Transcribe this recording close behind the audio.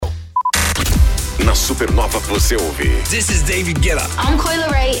Supernova você ouve. This is David Guetta. I'm Coyle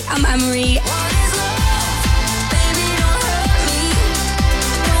Ray. I'm Anne-Marie.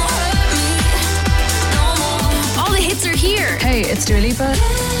 All the hits are here. Hey, it's Dua Lipa.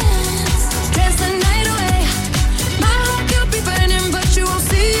 Dance the night away. My heart could be burning, but you won't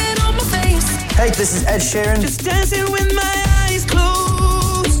see it on my face. Hey, this is Ed Sheeran. Just dancing with my eyes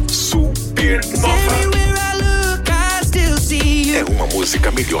closed. Supernova. Everywhere I look, I still see you. É uma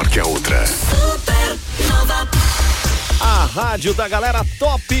música melhor que a outra. Supernova. A rádio da galera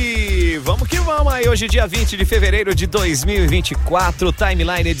top! Vamos que vamos aí, hoje dia 20 de fevereiro de 2024,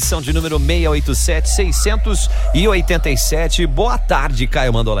 Timeline, edição de número 687. Boa tarde,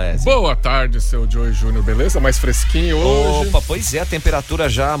 Caio Mandolesi. Boa tarde, seu Joey Júnior, beleza? Mais fresquinho hoje. Opa, pois é, a temperatura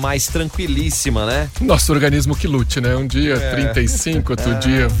já mais tranquilíssima, né? Nosso organismo que lute, né? Um dia 35, outro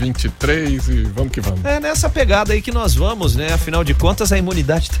dia 23 e vamos que vamos. É nessa pegada aí que nós vamos, né? Afinal de contas, a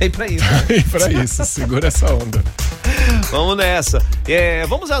imunidade tá aí pra isso. Né? Pra isso, segura essa onda. Vamos nessa.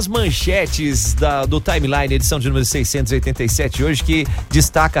 Vamos às manchetes do Timeline, edição de número 687 hoje, que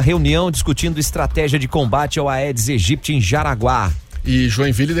destaca a reunião discutindo estratégia de combate ao Aedes aegypti em Jaraguá. E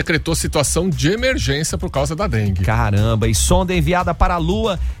Joinville decretou situação de emergência por causa da dengue. Caramba, e sonda enviada para a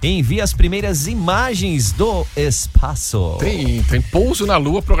Lua envia as primeiras imagens do espaço. Tem pouso na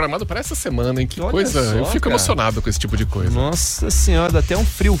Lua programado para essa semana, hein? Que Olha coisa, só, eu fico cara. emocionado com esse tipo de coisa. Nossa senhora, dá até um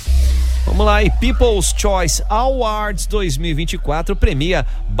frio. Vamos lá, e People's Choice Awards 2024 premia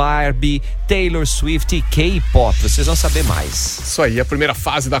Barbie, Taylor Swift e K-pop. Vocês vão saber mais. Isso aí, a primeira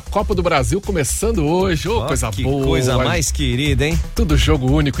fase da Copa do Brasil começando hoje. Coisa que boa. Coisa mais querida, hein? Tudo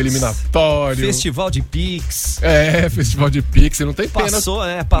jogo único, eliminatório. Festival de Pix. Festival de Pix. E não tem pênalti. Passou,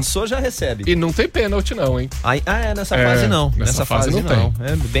 Passou, já recebe. E não tem pênalti não, hein? Nessa fase não. Nessa fase não tem.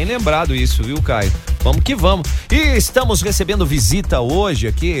 É bem lembrado isso, viu, Caio? Vamos que vamos. E estamos recebendo visita hoje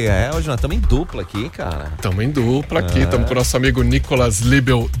aqui. Hoje nós estamos em dupla aqui, cara. Estamos em dupla aqui. Estamos com o nosso amigo Nicolas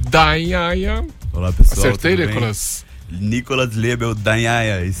Liebl D'Anhaia. Olá, pessoal. Acertei, Nicolas? Nicolas Liebl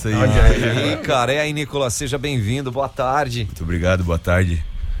D'Anhaia, isso aí. Aí, cara. Aí, Nicolas, seja bem-vindo. Boa tarde. Muito obrigado, boa tarde.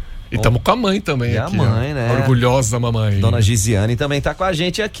 E estamos com a mãe também aqui. E a mãe, né? Orgulhosa mamãe. Dona Jiziane também tá com a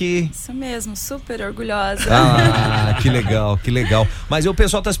gente aqui. Isso mesmo, super orgulhosa. Ah, que legal, que legal. Mas o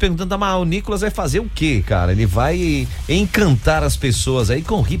pessoal tá se perguntando, mas o Nicolas vai fazer o quê, cara? Ele vai encantar as pessoas aí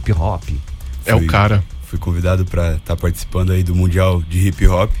com hip hop. É o cara. Fui convidado para estar participando aí do Mundial de hip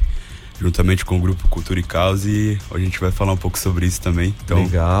hop, juntamente com o grupo Cultura e Caos, e hoje a gente vai falar um pouco sobre isso também. Então,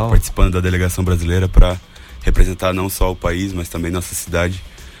 legal. Participando da delegação brasileira para representar não só o país, mas também nossa cidade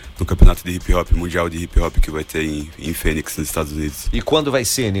no Campeonato de hip hop, Mundial de hip hop, que vai ter em Phoenix, nos Estados Unidos. E quando vai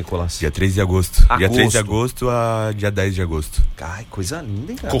ser, Nicolas? Dia 3 de agosto. Dia 3 de agosto a dia 10 de agosto. Ai, coisa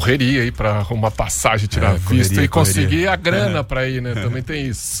linda, hein, cara? Correria aí pra arrumar passagem, tirar visto e conseguir a grana pra ir, né? Também tem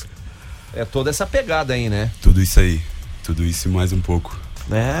isso. É toda essa pegada aí, né? Tudo isso aí. Tudo isso e mais um pouco.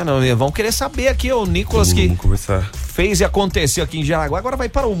 Vamos querer saber aqui, o Nicolas vamos conversar. Fez e aconteceu aqui em Jaraguá, agora vai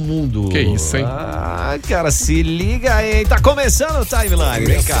para o mundo. Que isso, hein? Ah, cara, se liga aí. Tá começando o Timeline,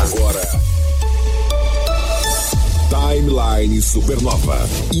 vem cá. Agora. Timeline Supernova.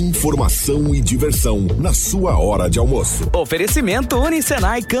 Informação e diversão na sua hora de almoço. Oferecimento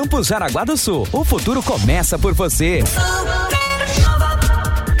Unicenai Campus Jaraguá do Sul. O futuro começa por você.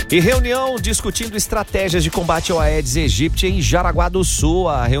 E reunião discutindo estratégias de combate ao Aedes aegypti em Jaraguá do Sul.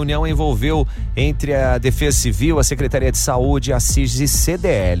 A reunião envolveu entre a Defesa Civil, a Secretaria de Saúde, a CIS e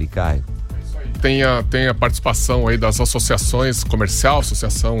CDL, Caio. Tem a participação aí das associações comercial,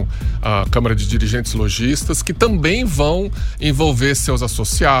 associação, a Câmara de Dirigentes Lojistas, que também vão envolver seus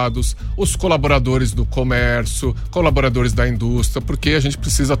associados, os colaboradores do comércio, colaboradores da indústria, porque a gente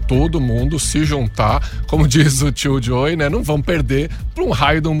precisa todo mundo se juntar, como diz o tio Joey, né? Não vamos perder para um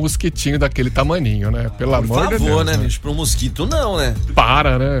raio de um mosquitinho daquele tamaninho, né? Pelo amor de Deus. Por favor, né, bicho? Para um mosquito não, né?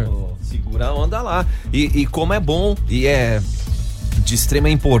 Para, né? Segura a onda lá. E como é bom e é de extrema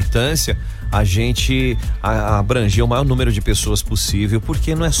importância a gente abranger o maior número de pessoas possível,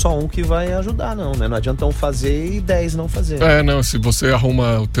 porque não é só um que vai ajudar, não, né? Não adianta um fazer e 10 não fazer. Não, se você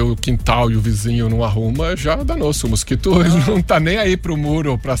arruma o teu quintal e o vizinho não arruma, já danou-se. O mosquito não tá nem aí pro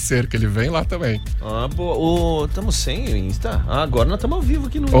muro ou pra cerca, ele vem lá também. Boa. Estamos sem Insta? Agora nós estamos ao vivo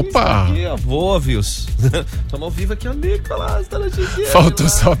aqui no Opa! Insta. Estamos ao vivo aqui, o Nicolas, tá na Jiziane. Faltou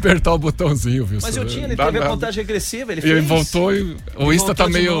só apertar o botãozinho, viu? Mas ele teve a contagem regressiva, ele fez. Ele voltou e o Insta tá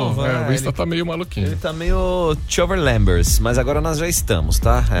meio... novo, o Insta tá meio maluquinho. Ele tá meio Chover Lambers, mas agora nós já estamos,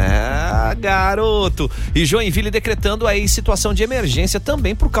 tá? Garoto! E Joinville decretando aí situação de emergência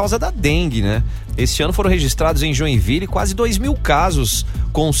também por causa da dengue, né? Este ano foram registrados em Joinville quase 2.000 casos,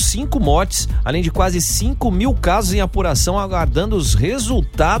 com 5 mortes, além de quase 5.000 casos em apuração, aguardando os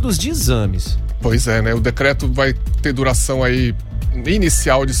resultados de exames. Pois é, né? O decreto vai ter duração aí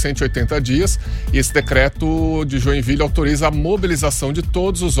inicial de 180 dias e esse decreto de Joinville autoriza a mobilização de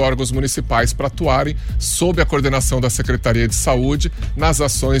todos os órgãos municipais para atuarem sob a coordenação da Secretaria de Saúde nas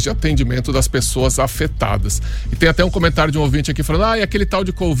ações de atendimento das pessoas afetadas. E tem até um comentário de um ouvinte aqui falando, e aquele tal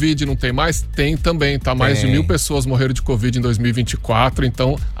de Covid não tem mais? Tem também, tá? Mais de 1.000 pessoas morreram de Covid em 2024,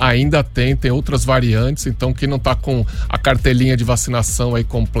 então ainda tem outras variantes, então quem não tá com a cartelinha de vacinação aí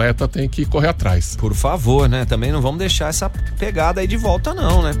completa tem que correr atrás. Por favor, né? Também não vamos deixar essa pegada aí de volta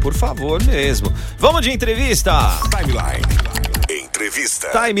não, né? Por favor mesmo. Vamos de entrevista!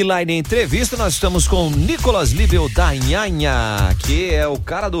 Timeline Entrevista, nós estamos com Nicolas Liebl D'Anhaia, que é o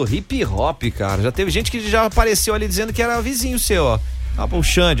cara do hip hop, cara. Já teve gente que já apareceu ali dizendo que era vizinho seu, ó. O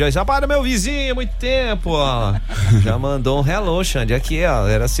Xande, ó, rapaz, meu vizinho há muito tempo, ó. Já mandou um hello, Xande, aqui, ó,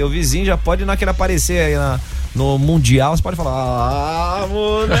 era seu vizinho, já pode não querer aparecer aí no Mundial, você pode falar,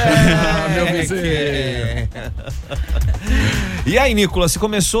 moleque, meu vizinho. E aí, Nicolas, você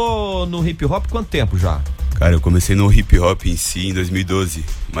começou no hip hop quanto tempo já? Cara, eu comecei no hip hop em si em 2012,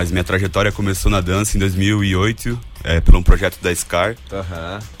 mas minha trajetória começou na dança em 2008, por um projeto da SCAR,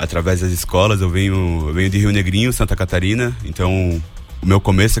 através das escolas. Eu venho de Rio Negrinho, Santa Catarina, então o meu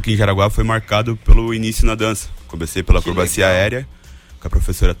começo aqui em Jaraguá foi marcado pelo início na dança. Comecei pela acrobacia aérea, com a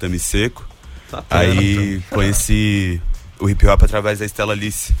professora Tami Seco, aí conheci o hip hop através da Estela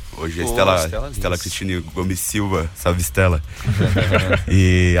Alice. Hoje a Estela Cristine Gomes Silva, salve Estela.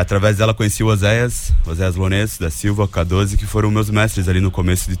 E através dela conheci o Oséias Lourenço da Silva, K12, que foram meus mestres ali no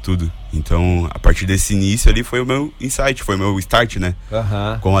começo de tudo. Então, a partir desse início ali foi o meu insight, foi o meu start, né?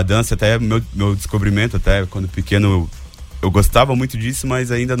 Com a dança, até meu descobrimento, até quando pequeno eu gostava muito disso,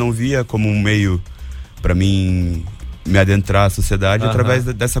 mas ainda não via como um meio para mim me adentrar à sociedade através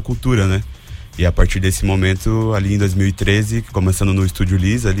dessa cultura, né? E a partir desse momento, ali em 2013, começando no Estúdio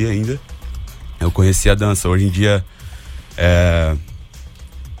Liz ali ainda, eu conheci a dança. Hoje em dia,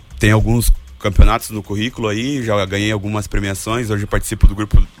 tem alguns campeonatos no currículo aí, já ganhei algumas premiações. Hoje eu participo do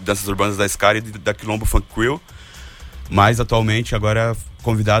grupo Danças Urbanas da SCAR e da Quilombo Funk Crew. Mas atualmente, agora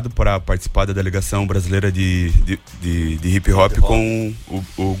convidado para participar da delegação brasileira de hip hop com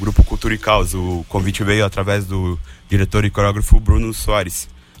o grupo Cultura e Caos. O convite veio através do diretor e coreógrafo Bruno Soares.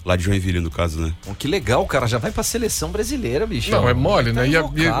 Lá de Joinville, no caso, né? Que legal, cara, já vai pra seleção brasileira, bicho. Não, é mole, né? E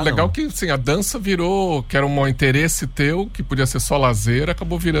é legal que, assim, a dança virou, que era um interesse teu, que podia ser só lazer,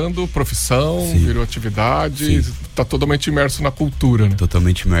 acabou virando profissão, virou atividade, tá totalmente imerso na cultura, né?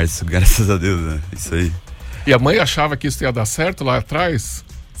 Totalmente imerso, graças a Deus, né? Isso aí. E a mãe achava que isso ia dar certo lá atrás?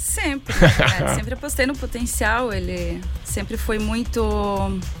 Sempre, sempre apostei no potencial, ele sempre foi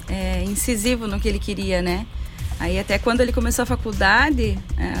muito incisivo no que ele queria, né? Aí até quando ele começou a faculdade,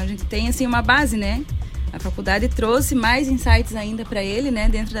 a gente tem assim uma base, né? A faculdade trouxe mais insights ainda para ele, né?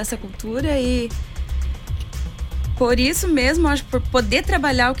 Dentro dessa cultura e por isso mesmo, acho que por poder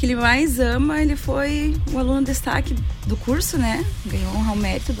trabalhar o que ele mais ama, ele foi o aluno destaque do curso, né? Ganhou honra ao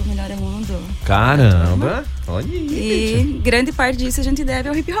mérito do melhor aluno do... Caramba! Olha aí, e grande parte disso a gente deve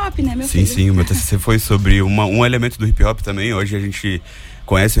ao hip hop, né, meu filho? Sim, o meu TCC foi sobre um elemento do hip hop também. Hoje a gente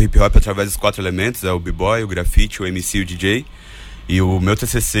conhece o hip hop através dos 4 elementos, o b-boy, o grafite, o MC e o DJ. E o meu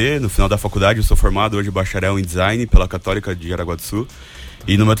TCC, no final da faculdade, eu sou formado hoje bacharel em design pela Católica de Jaraguá do Sul.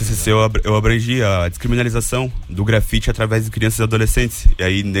 E no meu TCC eu abrangi a descriminalização do grafite através de crianças e adolescentes. E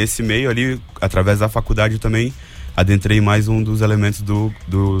aí nesse meio ali, através da faculdade também, adentrei mais um dos elementos do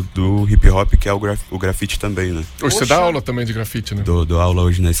hip hop, que é o grafite também, né? Hoje você dá aula também de grafite, né? Dou aula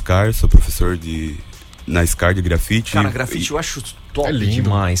hoje na SCAR, sou professor na SCAR de grafite. Cara, grafite eu acho top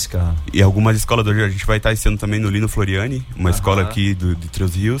demais, cara. E algumas escolas hoje, a gente vai estar esse ano também no Lino Floriani, uma escola aqui de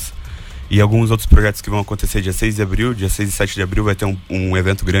Três Rios. E alguns outros projetos que vão acontecer dia 6 de abril, dia 6 e 7 de abril vai ter um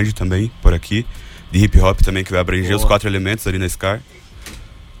evento grande também por aqui, de hip hop também, que vai abranger os 4 elementos ali na SCAR.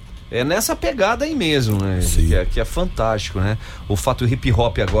 É nessa pegada aí mesmo, né? Que é fantástico, né? O fato do hip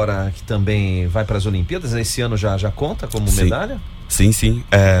hop agora que também vai para as Olimpíadas, esse ano já conta como medalha? Sim.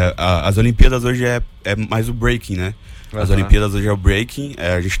 As Olimpíadas hoje é mais o breaking, né? As Olimpíadas hoje é o breaking,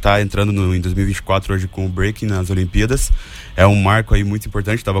 a gente está entrando em 2024 hoje com o breaking nas Olimpíadas. É um marco aí muito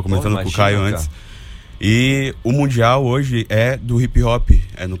importante, estava comentando com o Caio antes. E o Mundial hoje é do hip hop,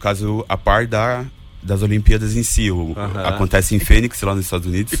 no caso a par da das Olimpíadas em si. Acontece em Phoenix, lá nos Estados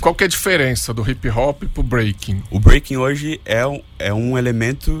Unidos. E qual que é a diferença do hip hop pro breaking? O breaking hoje é um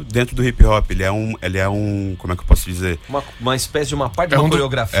elemento dentro do hip hop. Ele é um como é que eu posso dizer? Uma espécie de uma parte de uma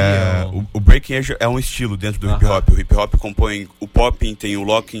coreografia. O breaking é um estilo dentro do hip hop. O hip hop compõe o popping, tem o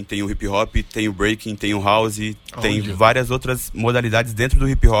locking, tem o hip hop, tem o breaking, tem o house, tem várias outras modalidades dentro do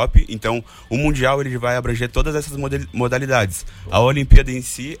hip hop. Então, o Mundial ele vai abranger todas essas modalidades. A Olimpíada em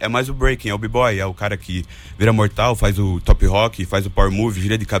si é mais o breaking, é o b-boy, é o cara que vira mortal, faz o top rock, faz o power move,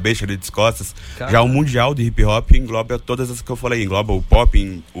 gira de cabeça, gira de costas. Já o Mundial de hip hop engloba todas as que eu falei, engloba o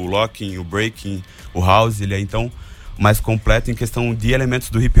popping, o locking, o breaking, o house. Ele é então mais completo em questão de elementos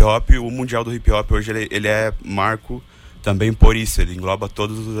do hip hop. O Mundial do hip hop hoje ele é marco também por isso, ele engloba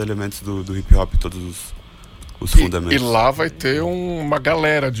todos os elementos do hip hop, todos os fundamentos. E lá vai ter uma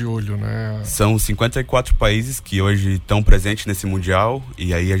galera de olho, né? São 54 países que hoje estão presentes nesse Mundial,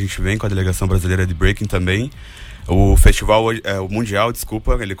 e aí a gente vem com a delegação brasileira de breaking também. O festival, o Mundial,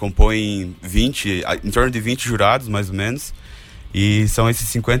 ele compõe em torno de 20 jurados, mais ou menos, e são esses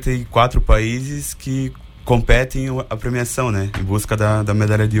 54 países que competem a premiação, né? Em busca da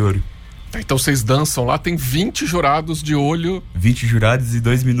medalha de ouro. Então vocês dançam lá, tem 20 jurados de olho. 20 jurados e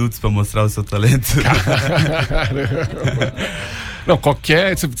 2 minutos pra mostrar o seu talento. Não,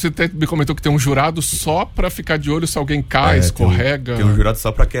 você até me comentou que tem um jurado só pra ficar de olho se alguém cai, escorrega. Tem um jurado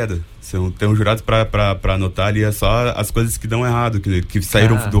só pra queda. Tem um jurado pra anotar ali só as coisas que dão errado, que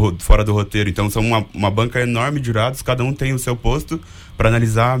saíram fora do roteiro. Então são uma banca enorme de jurados, cada um tem o seu posto pra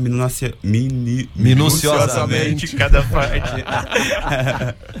analisar minuciosamente cada parte.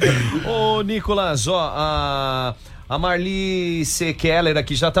 Ô, Nicolas, a Marli C. Keller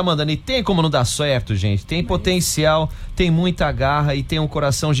aqui já tá mandando. E tem como não dar certo, gente. Tem potencial, tem muita garra e tem um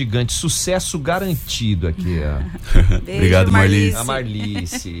coração gigante. Sucesso garantido aqui, ó. Beijo, Obrigado, Marli. A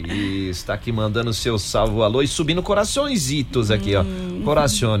Marlice, está aqui mandando seu salve, alô, e subindo coraçõezitos aqui, ó.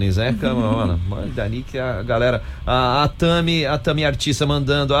 Corações, né? Manda ali que a galera. A Tami artista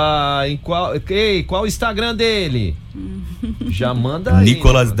mandando. Qual o Instagram dele? Já manda aí.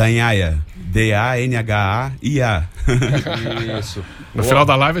 Nicolas D'Anhaia. D-A-N-H-A-I-A. Isso. No final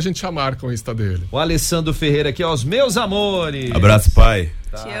da live a gente já marca o Insta dele. O Alessandro Ferreira aqui, ó, os meus amores. Abraço, pai.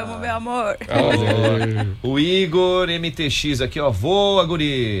 Te amo, meu amor. O Igor MTX aqui, ó, voa,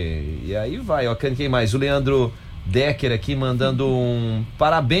 guri. E aí vai, ó, quem mais? O Leandro Decker aqui mandando um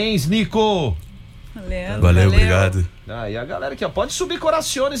parabéns, Nico. Leandro, valeu. Obrigado. E a galera aqui, ó, pode subir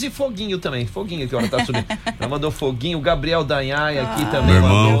corações e foguinho também. Foguinho aqui, ó, tá subindo. Já mandou foguinho. O Gabriel D'Anhaia aqui também. Meu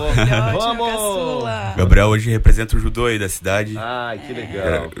irmão. Vamos! Gabriel hoje representa o judô aí da cidade. Ai, que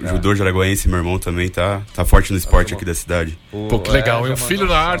legal. Judô jaraguaense, meu irmão também tá forte no esporte aqui da cidade. Pô, que legal. E um filho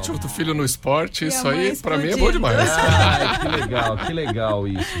na arte, outro filho no esporte. Isso aí, pra mim, é bom demais. Ai, que legal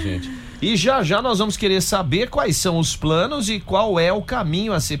isso, gente. E já nós vamos querer saber quais são os planos e qual é o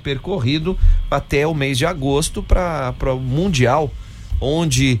caminho a ser percorrido até o mês de agosto para o Mundial,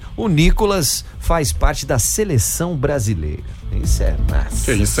 onde o Nicolas faz parte da seleção brasileira. Isso é massa.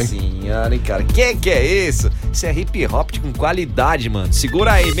 Que isso, hein? Senhora, hein, cara? Que é isso? Isso é hip hop com qualidade, mano.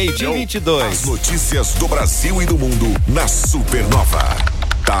 Segura aí, meio-dia 22. As notícias do Brasil e do mundo na Supernova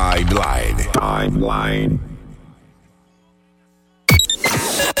Timeline.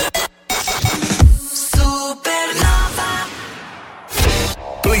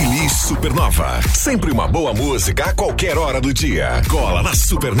 Playlist Supernova. Sempre uma boa música a qualquer hora do dia. Cola na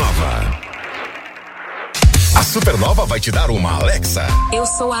Supernova. A Supernova vai te dar uma Alexa. Eu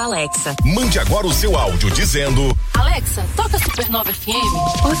sou a Alexa. Mande agora o seu áudio dizendo: Alexa, toca Supernova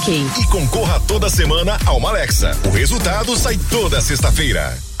FM. Ok. E concorra toda semana a uma Alexa. O resultado sai toda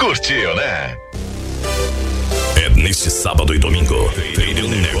sexta-feira. Curtiu, né? É neste sábado e domingo. Feirão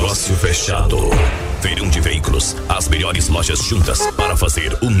Negócio Fechado. Feirão de veículos. As melhores lojas juntas para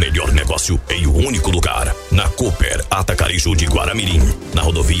fazer o melhor negócio em um único lugar. Na Cooper Atacarejo de Guaramirim. Na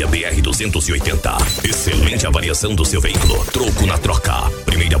rodovia BR-280. Excelente avaliação do seu veículo. Troco na troca.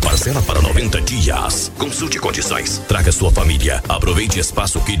 Primeira parcela para 90 dias. Consulte condições. Traga sua família. Aproveite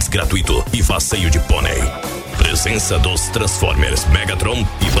espaço Kids gratuito e passeio de pônei. Presença dos Transformers, Megatron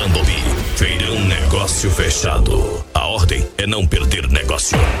e Bumblebee. Feirão Negócio Fechado. A ordem é não perder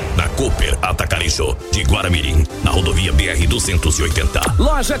negócio. Na Cooper Atacarejo de Guaramirim, na rodovia BR-280.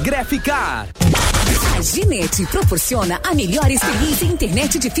 Loja Graficar. A Ginete proporciona a melhor experiência em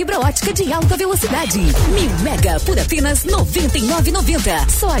internet de fibra ótica de alta velocidade. 1000 mega por apenas R$ 99,90.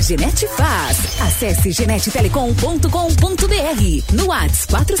 Só a Ginete faz. Acesse genetetelecom.com.br. No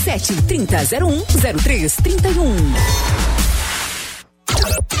WhatsApp 47-3001-0331.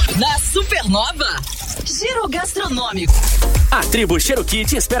 Na Supernova, Giro Gastronômico. A Tribo Cherokee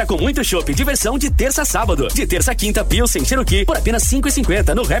te espera com muito chopp e diversão de terça a sábado. De terça a quinta, Pilsen Cherokee por apenas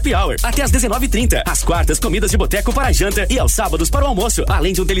R$5,50 no Happy Hour. Até às 19h30. Às quartas, comidas de boteco para a janta e aos sábados para o almoço.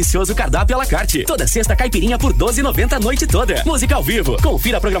 Além de um delicioso cardápio à la carte. Toda sexta, caipirinha por R$12,90 a noite toda. Música ao vivo.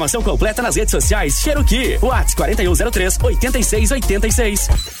 Confira a programação completa nas redes sociais Cherokee. WhatsApp 4103-8686.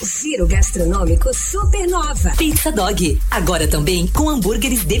 Giro Gastronômico Supernova. Pizza Dog. Agora também com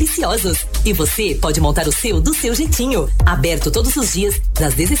hambúrgueres deliciosos. E você pode montar o seu do seu jeitinho. Aberto todos os dias,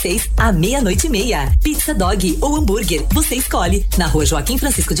 das 16 à meia-noite e meia. Pizza Dog ou hambúrguer, você escolhe. Na Rua Joaquim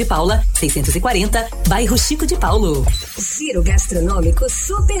Francisco de Paula, 640, bairro Chico de Paulo. Giro Gastronômico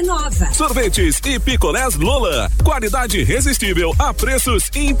Supernova. Sorvetes e picolés Lola. Qualidade irresistível a preços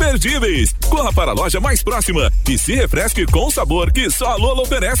imperdíveis. Corra para a loja mais próxima e se refresque com o sabor que só a Lola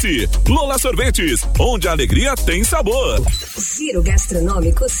oferece. Lola Sorvetes, onde a alegria tem sabor. Giro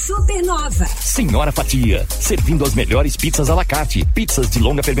Gastronômico Supernova. Senhora Fatia, servindo as melhores pizzas à la carte. Pizzas de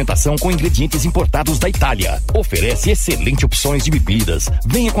longa fermentação com ingredientes importados da Itália. Oferece excelentes opções de bebidas.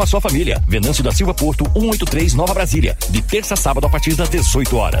 Venha com a sua família. Venâncio da Silva Porto, 183 Nova Brasília. De terça a sábado a partir das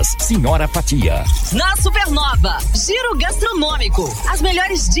 18 horas. Senhora Fatia. Na Supernova, Giro Gastronômico. As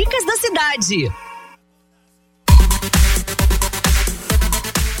melhores dicas da cidade.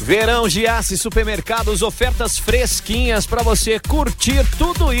 Verão Giasse Supermercados, ofertas fresquinhas pra você curtir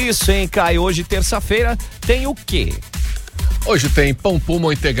tudo isso, hein, Caio? Hoje, terça-feira, tem o quê? Hoje tem pão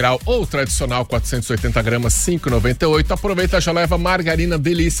puma integral ou tradicional 480 gramas, 5,98. Aproveita, já leva margarina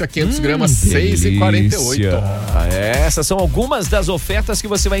delícia 500 gramas, 6,48. Essas são algumas das ofertas que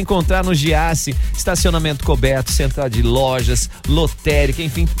você vai encontrar no Giasse. Estacionamento coberto, central de lojas, lotérica,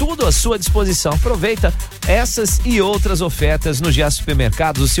 enfim, tudo à sua disposição. Aproveita essas e outras ofertas no Giasse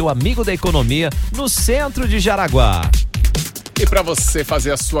Supermercados, o seu amigo da economia, no centro de Jaraguá. E para você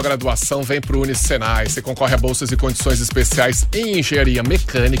fazer a sua graduação, vem pro Unisenai. Você concorre a bolsas e condições especiais em engenharia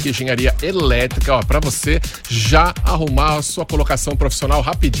mecânica e engenharia elétrica. Ó, para você já arrumar a sua colocação profissional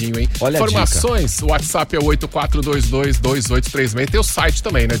rapidinho, hein? Olha informações, o WhatsApp é 84222836. Tem o site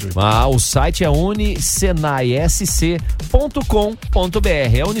também, né, Júlio? O site é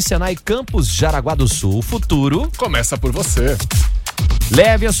unisenaisc.com.br. É Unisenai Campus Jaraguá do Sul. O futuro começa por você.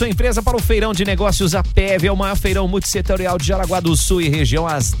 Leve a sua empresa para o Feirão de Negócios APEV, é o maior feirão multissetorial de Jaraguá do Sul e região.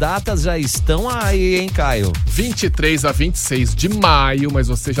 As datas já estão aí, hein, Caio? 23 a 26 de maio, mas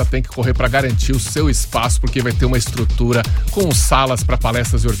você já tem que correr para garantir o seu espaço, porque vai ter uma estrutura com salas para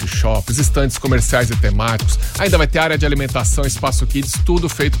palestras e workshops, estandes comerciais e temáticos. Ainda vai ter área de alimentação, espaço kids, tudo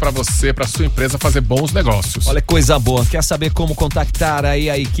feito para você, para sua empresa fazer bons negócios. Olha, coisa boa. Quer saber como contactar aí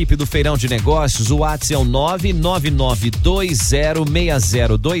a equipe do Feirão de Negócios? O WhatsApp é o 999206020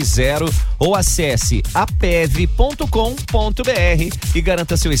 ou acesse apev.com.br e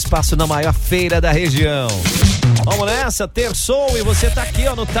garanta seu espaço na maior feira da região. Vamos nessa, terçou e você tá aqui,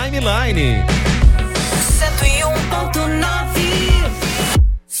 ó, no Timeline. 101.9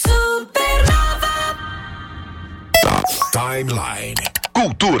 Supernova. Timeline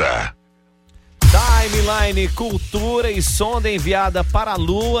Cultura. Timeline Cultura e sonda enviada para a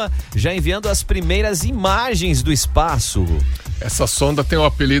Lua, já enviando as primeiras imagens do espaço. Essa sonda tem o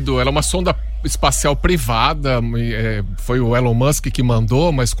apelido, ela é uma sonda espacial privada, foi o Elon Musk que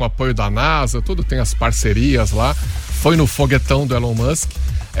mandou, mas com apoio da NASA, tudo tem as parcerias lá. Foi no foguetão do Elon Musk.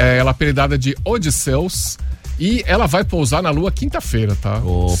 Ela é apelidada de Odysseus e ela vai pousar na Lua quinta-feira, tá?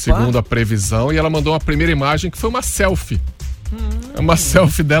 Opa. Segundo a previsão, e ela mandou uma primeira imagem que foi uma selfie. É uma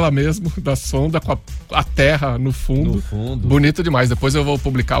selfie dela mesmo, da sonda, com a terra no fundo. Bonito demais. Depois eu vou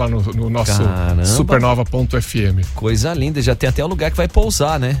publicar lá no nosso supernova.fm. Coisa linda. Já tem até um lugar que vai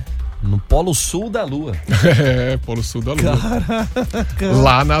pousar, né? No Polo Sul da Lua. Polo Sul da Lua. Caraca.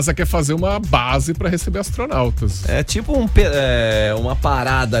 Lá a NASA quer fazer uma base para receber astronautas. É tipo uma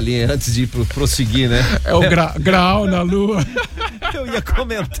parada ali antes de prosseguir, né? É o grau na Lua. Eu ia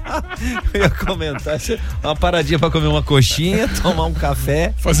comentar. Uma paradinha pra comer uma coxinha, tomar um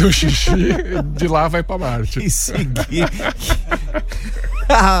café. Fazer um xixi, de lá vai pra Marte. E seguir.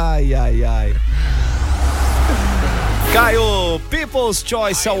 Ai. Caio, People's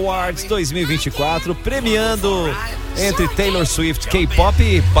Choice Awards 2024, premiando entre Taylor Swift, K-pop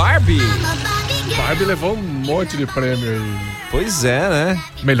e Barbie. Barbie levou um monte de prêmio aí. Pois é, né?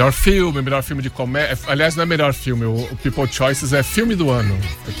 Melhor filme de comédia. Aliás, não é melhor filme, o People's Choices é filme do ano.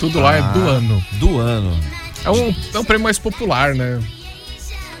 Tudo lá é do ano. Do ano. É um prêmio mais popular, né?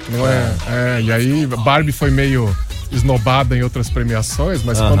 Não e aí Barbie foi meio esnobada em outras premiações,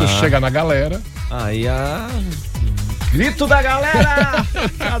 mas quando chega na galera... Aí grito da galera!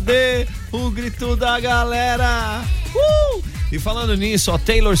 Cadê o grito da galera? E falando nisso,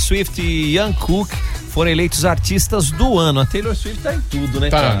 Taylor Swift e Jungkook foram eleitos artistas do ano. A Taylor Swift tá em tudo, né,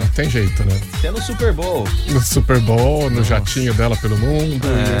 cara? Tá, tem jeito, né? Até no Super Bowl. No Super Bowl, no jatinho dela pelo mundo.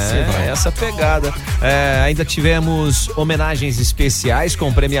 E assim vai. Essa pegada. Ainda tivemos homenagens especiais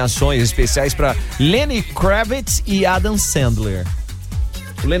com premiações especiais para Lenny Kravitz e Adam Sandler.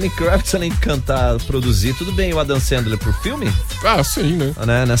 O Lenny Kravitz, além de cantar, produzir, tudo bem, o Adam Sandler pro filme? Ah, sim, né?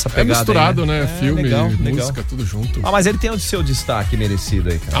 Nessa pegada. É misturado, aí, né? Filme, legal, música, tudo junto. Mas ele tem o seu destaque merecido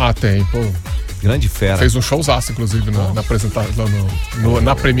aí, cara. Ah, tem, pô. Grande fera. Fez um showzaço, inclusive, na apresentação,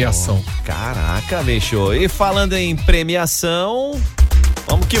 na premiação. Caraca, bicho. E falando em premiação,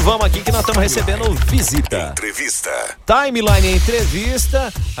 vamos que vamos aqui que nós estamos recebendo visita. Entrevista. Timeline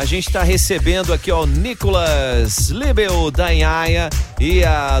Entrevista. A gente está recebendo aqui, ó, o Nicolas Liebl D'Anhaia e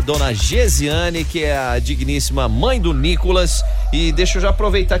a dona Jiziane, que é a digníssima mãe do Nicolas. E deixa eu já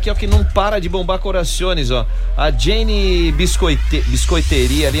aproveitar aqui, ó, que não para de bombar corações, ó. A Jane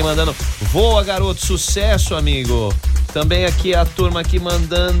Biscoiteria ali mandando: voa, garoto, sucesso, amigo. Também aqui a turma aqui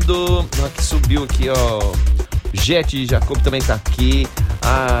mandando, que subiu aqui, ó. Jet Jacob também tá aqui.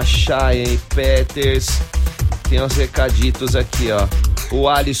 A Chay Peters. Tem uns recaditos aqui, ó. O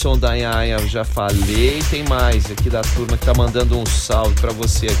Alisson D'Anhaia, já falei. Tem mais aqui da turma que tá mandando um salve pra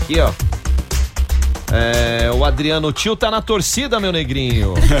você aqui, ó. O Adriano Tio tá na torcida, meu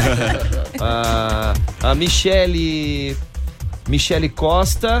negrinho. A Michele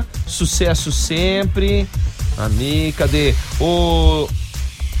Costa, sucesso sempre. Cadê? O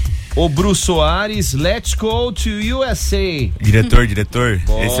Bruce Soares, let's go to USA. Diretor.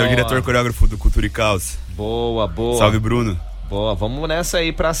 Boa. Esse é o diretor coreógrafo do Cultura e Caos. Boa. Salve, Bruno. Boa, vamos nessa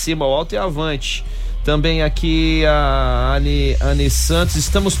aí pra cima, o alto e avante. Também aqui a Anne Santos,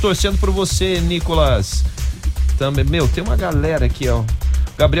 estamos torcendo por você, Nicolas. Também, tem uma galera aqui, ó.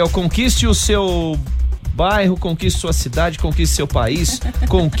 Gabriel, conquiste o seu bairro, conquiste sua cidade, conquiste seu país,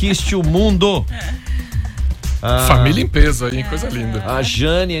 conquiste o mundo. Família em peso aí, coisa linda. A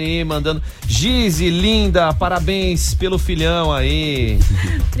Jane aí mandando: Gizi, linda, parabéns pelo filhão aí.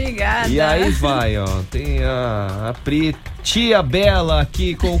 Obrigada. E aí vai, ó. Tem a Pri, tia Bela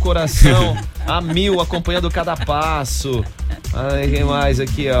aqui com o coração a mil, acompanhando cada passo. Aí, quem mais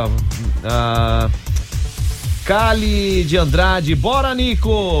aqui, ó? Cali de Andrade, bora,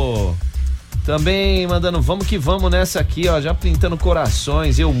 Nico! Também mandando: vamos que vamos nessa aqui, ó. Já pintando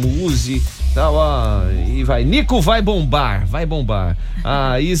corações, eu Muse. Tal, ó, e vai. Nico vai bombar.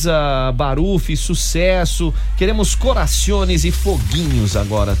 A Isa Baruf, sucesso. Queremos corações e foguinhos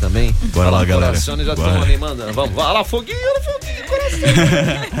agora também. Bora lá, galera. Corações já estão ali mandando. Vamos lá, foguinho, coração.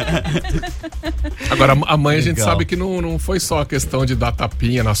 Agora, a mãe, a gente sabe que não foi só a questão de dar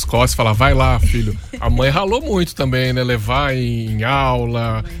tapinha nas costas e falar: vai lá, filho. A mãe ralou muito também, né? Levar em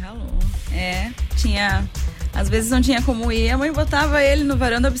aula. A mãe ralou. Às vezes não tinha como ir, a mãe botava ele no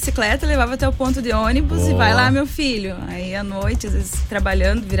varão da bicicleta, levava até o ponto de ônibus e vai lá, meu filho. Aí à noite, às vezes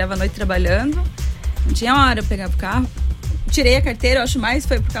trabalhando, virava a noite trabalhando, não tinha hora, eu pegava o carro. Tirei a carteira, eu acho mais,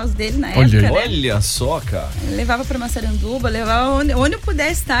 foi por causa dele na época, né? Olha só, cara. Ele levava pra Massaranduba, levava onde eu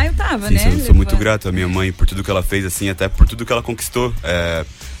pudesse estar, eu tava, Sim, né? Eu sou muito grato à minha mãe por tudo que ela fez, assim, até por tudo que ela conquistou.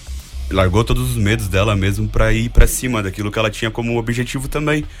 Largou todos os medos dela mesmo pra ir pra cima daquilo que ela tinha como objetivo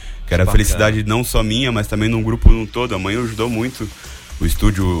também, que era a felicidade não só minha, mas também num grupo no todo. A mãe ajudou muito o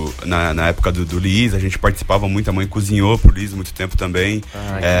estúdio na época do Liz, a gente participava muito, a mãe cozinhou pro Liz muito tempo também.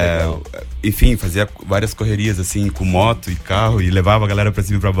 Enfim, fazia várias correrias assim, com moto e carro, e levava a galera pra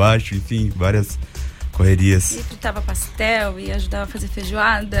cima e pra baixo, enfim, várias correrias. E fritava pastel e ajudava a fazer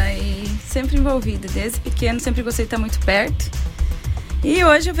feijoada, e sempre envolvida, desde pequeno, sempre gostei de estar muito perto. E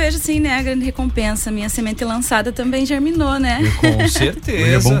hoje eu vejo, assim, né, a grande recompensa. Minha semente lançada também germinou, né? Com certeza.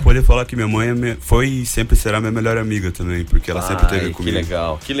 É bom poder falar que minha mãe foi e sempre será minha melhor amiga também, porque ela sempre esteve comigo.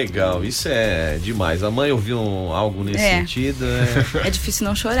 Que legal. Isso é demais. A mãe ouviu algo nesse sentido. É difícil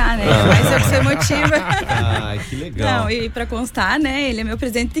não chorar, né? Mas é o que você emotiva. Ai, que legal. Não, e pra constar, né, ele é meu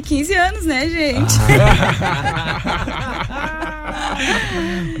presente de 15 anos, né, gente?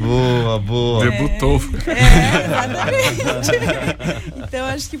 Boa. Debutou. Exatamente. Então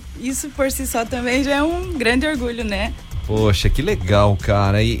acho que isso por si só também já é um grande orgulho, né? Poxa, que legal,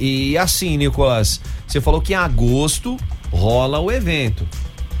 cara. E assim, Nicolas, você falou que em agosto rola o evento,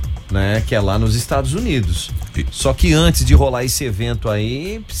 né? Que é lá nos Estados Unidos. Só que antes de rolar esse evento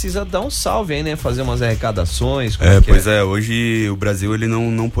aí, precisa dar um salve aí, né? Fazer umas arrecadações. Hoje o Brasil ele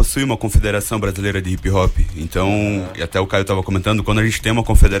não possui uma confederação brasileira de hip hop. Então, e até o Caio estava comentando, quando a gente tem uma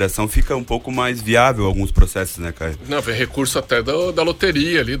confederação, fica um pouco mais viável alguns processos, né, Caio? Não, vem recurso até da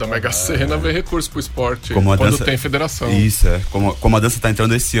loteria ali, da Mega Sena, vem recurso pro esporte, quando tem federação. Isso, como a dança está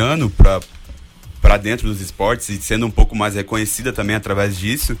entrando esse ano para dentro dos esportes e sendo um pouco mais reconhecida também através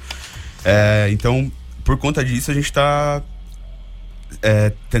disso. Então por conta disso a gente está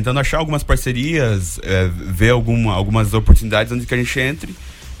tentando achar algumas parcerias, ver algumas oportunidades onde que a gente entre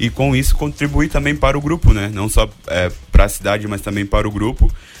e com isso contribuir também para o grupo, né? Não só para a cidade, mas também para o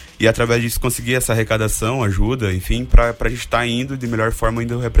grupo. E através disso conseguir essa arrecadação, ajuda, enfim, para a gente estar indo de melhor forma,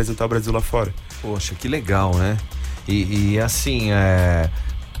 indo representar o Brasil lá fora. Poxa, que legal, né? E assim,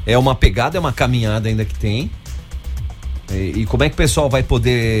 é uma pegada, é uma caminhada ainda que tem. E como é que o pessoal vai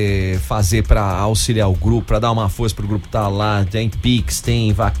poder fazer para auxiliar o grupo, para dar uma força pro grupo estar lá? Tem Pix,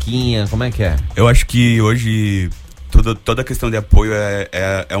 tem vaquinha, como é que é? Eu acho que hoje toda a questão de apoio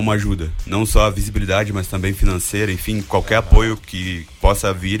é uma ajuda. Não só a visibilidade, mas também financeira. Enfim, qualquer apoio que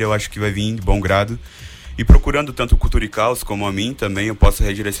possa vir, eu acho que vai vir de bom grado. E procurando tanto o Cultura e Caos como a mim também, eu posso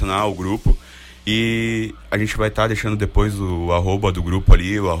redirecionar o grupo. E a gente vai estar deixando depois o arroba do grupo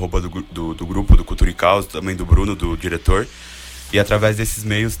ali, o arroba do grupo do Cultura e Caos, também do Bruno, do diretor. E através desses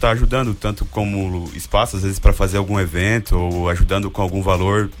meios está ajudando, tanto como espaço, às vezes para fazer algum evento, ou ajudando com algum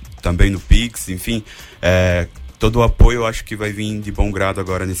valor também no Pix, enfim. Todo o apoio eu acho que vai vir de bom grado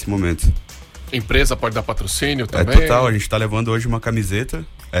agora nesse momento. Empresa pode dar patrocínio também? Total, a gente está levando hoje uma camiseta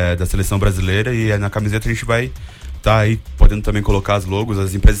da seleção brasileira e na camiseta a gente vai tá aí podendo também colocar as logos,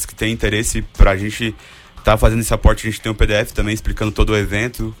 as empresas que têm interesse pra gente tá fazendo esse aporte. A gente tem um PDF também explicando todo o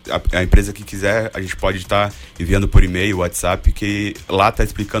evento, a empresa que quiser, a gente pode estar enviando por e-mail, WhatsApp, que lá tá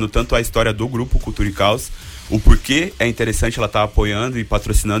explicando tanto a história do grupo Cultura e Caos, o porquê é interessante ela estar apoiando e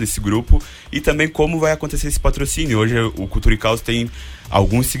patrocinando esse grupo e também como vai acontecer esse patrocínio. Hoje o Cultura e Caos tem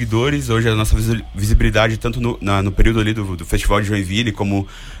alguns seguidores, hoje a nossa visibilidade tanto no período ali do Festival de Joinville como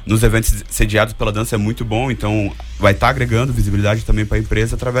nos eventos sediados pela dança é muito bom, então vai estar agregando visibilidade também para a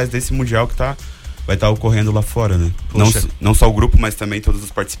empresa através desse Mundial que vai estar ocorrendo lá fora, né? Não só o grupo, mas também todos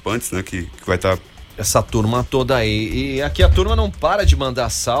os participantes, né? Que vai estar... Essa turma toda aí. E aqui a turma não para de mandar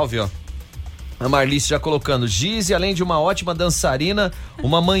salve, ó. A Marlice já colocando: Gizi, além de uma ótima dançarina,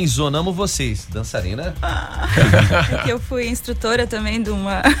 uma mãezona. Amo vocês. Dançarina? É que eu fui instrutora também de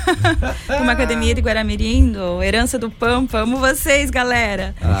uma academia de Guaramirim, do Herança do Pampa. Amo vocês,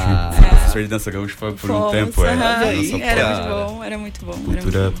 galera. Professor de dança gaúcha foi por um tempo. Era muito bom.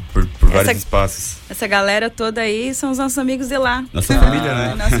 Cultura por vários espaços. Essa galera toda aí são os nossos amigos de lá. Nossa família,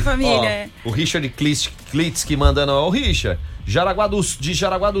 né? Nossa família, O Richard Klitschke mandando: o Richard, de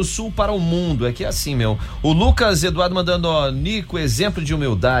Jaraguá do Sul para o mundo. É que é assim, meu. O Lucas Eduardo mandando: Nico, exemplo de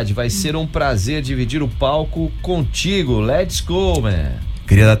humildade. Vai ser um prazer dividir o palco contigo. Let's go, man.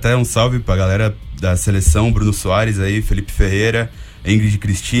 Queria dar até um salve pra galera da seleção: Bruno Soares aí, Felipe Ferreira, Ingrid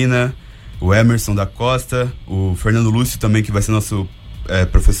Cristina, o Emerson da Costa, o Fernando Lúcio também, que vai ser nosso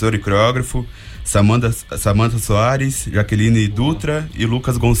professor e coreógrafo, Samantha Soares, Jaqueline Dutra e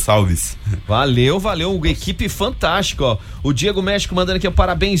Lucas Gonçalves. Valeu, equipe fantástica, ó. O Diego México mandando aqui: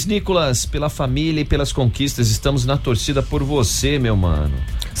 parabéns, Nicolas, pela família e pelas conquistas, estamos na torcida por você, meu mano.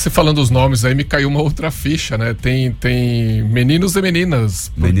 Você falando os nomes aí, me caiu uma outra ficha, né? Tem meninos e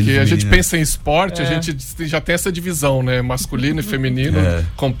meninas, porque a gente pensa em esporte, a gente já tem essa divisão, né? Masculino e feminino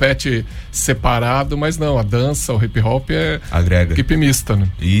compete separado, mas não, a dança, o hip hop agrega. Equipe mista, né?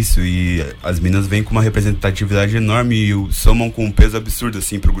 Isso, e as meninas vêm com uma representatividade enorme e somam com um peso absurdo,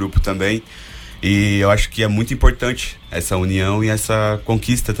 assim, pro grupo também. E eu acho que é muito importante essa união e essa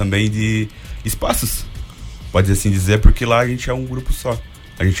conquista também de espaços, pode assim dizer, porque lá a gente é um grupo só,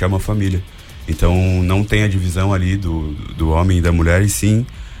 a gente é uma família. Então não tem a divisão ali do homem e da mulher, e sim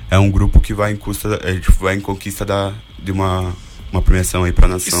é um grupo que vai em conquista de uma premiação aí pra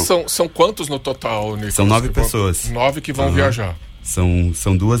nação. E são quantos no total, Nicolas? São 9 pessoas. 9 que vão viajar.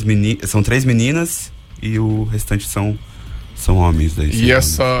 São 3 meninas e o restante são homens daí.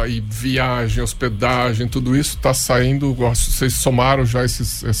 E viagem, hospedagem, tudo isso tá saindo, vocês somaram já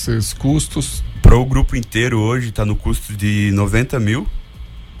esses custos? Pro grupo inteiro hoje tá no custo de 90 mil.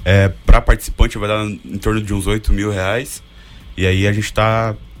 Para participante vai dar em torno de uns 8 mil reais. E aí a gente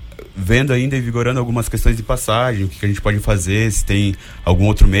tá vendo ainda e vigorando algumas questões de passagem, o que a gente pode fazer, se tem algum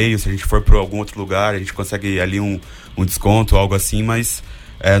outro meio, se a gente for para algum outro lugar, a gente consegue ali um desconto, algo assim, mas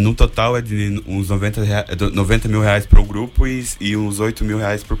no total é de uns 90 mil reais para o grupo e uns 8 mil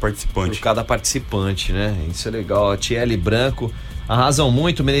reais por participante. Por cada participante, né? Isso é legal. A Tiele Branco: arrasam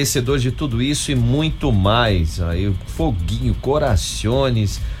muito, merecedores de tudo isso e muito mais. Aí o Foguinho,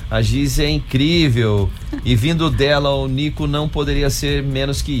 Corações, a Gizi é incrível. E vindo dela, o Nico não poderia ser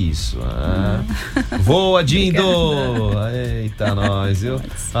menos que isso. Voa, Dindo! Eita, nós, viu?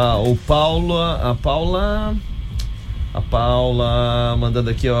 A Paula mandando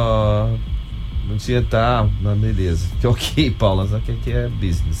aqui, ó. Não tinha, tá, beleza. Ok, Paula, só que aqui é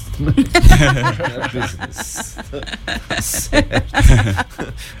business. É business. Certo.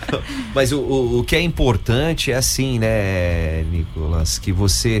 Mas o que é importante é assim, né, Nicolas, que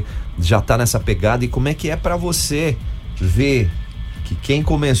você já tá nessa pegada, e como é que é pra você ver que quem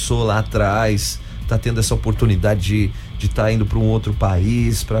começou lá atrás tá tendo essa oportunidade de tá indo para um outro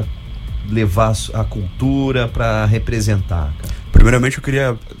país, para levar a cultura, para representar, cara? Primeiramente, eu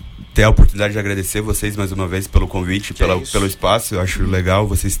queria ter a oportunidade de agradecer vocês mais uma vez pelo convite, pelo espaço. Eu acho legal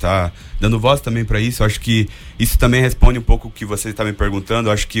você estar dando voz também para isso. Eu acho que isso também responde um pouco o que você está me perguntando.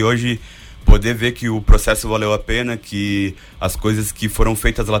 Eu acho que hoje poder ver que o processo valeu a pena, que as coisas que foram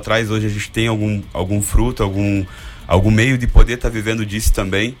feitas lá atrás, hoje a gente tem algum fruto, algum meio de poder estar vivendo disso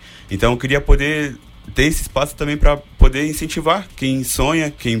também. Então eu queria poder ter esse espaço também para poder incentivar quem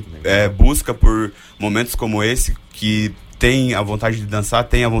sonha, quem busca por momentos como esse, que tem a vontade de dançar,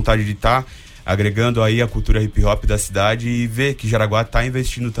 tem a vontade de estar agregando aí a cultura hip hop da cidade, e ver que Jaraguá está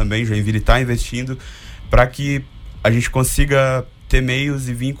investindo também, Joinville está investindo, para que a gente consiga ter meios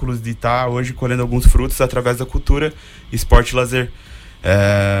e vínculos de estar hoje colhendo alguns frutos através da cultura, esporte e lazer.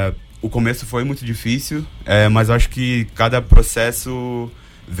 O começo foi muito difícil, mas eu acho que cada processo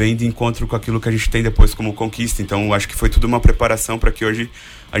vem de encontro com aquilo que a gente tem depois como conquista. Então eu acho que foi tudo uma preparação para que hoje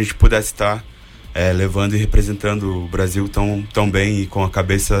a gente pudesse estar levando e representando o Brasil tão bem e com a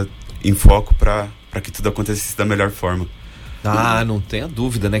cabeça em foco para que tudo acontecesse da melhor forma. Ah, não tenha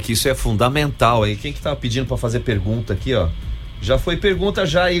dúvida, né, que isso é fundamental aí. Quem que tava pedindo para fazer pergunta aqui, ó? Já foi pergunta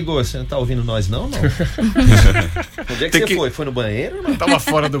já, Igor. Você não tá ouvindo nós, não? Onde é que você foi? Foi no banheiro? Não? Tava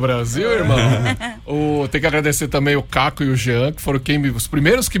fora do Brasil, irmão. Tem que agradecer também o Caco e o Jean, que foram os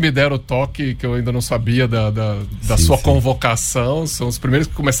primeiros que me deram o toque, que eu ainda não sabia da sua convocação. São os primeiros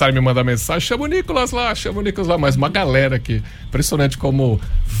que começaram a me mandar mensagem. Chama o Nicolas lá. Mas uma galera aqui. Impressionante como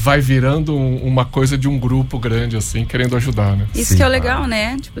vai virando uma coisa de um grupo grande, assim, querendo ajudar, né? Isso que é o legal,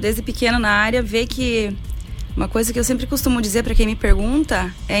 né? Tipo, desde pequeno na área, ver que... Uma coisa que eu sempre costumo dizer para quem me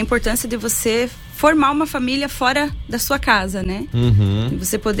pergunta é a importância de você formar uma família fora da sua casa, né? Uhum.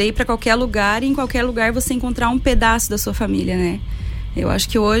 Você poder ir para qualquer lugar, e em qualquer lugar você encontrar um pedaço da sua família, né? Eu acho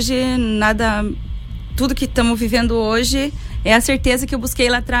que hoje tudo que estamos vivendo hoje é a certeza que eu busquei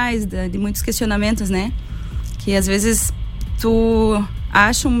lá atrás, de muitos questionamentos, né? Que às vezes tu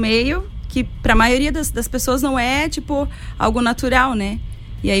acha um meio que para a maioria das pessoas não é tipo algo natural, né?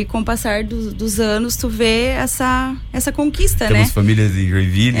 E aí, com o passar dos anos, tu vê essa conquista, né? Temos famílias em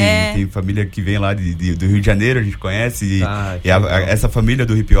Joinville, tem família que vem lá do Rio de Janeiro, a gente conhece. Essa família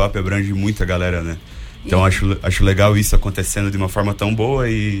do hip hop abrange muita galera, né? Então acho legal isso acontecendo de uma forma tão boa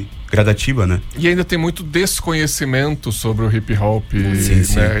e gradativa, né? E ainda tem muito desconhecimento sobre o hip hop,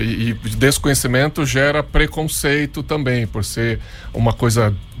 sim. né? E desconhecimento gera preconceito também, por ser uma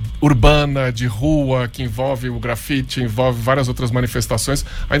coisa urbana, de rua, que envolve o grafite, envolve várias outras manifestações.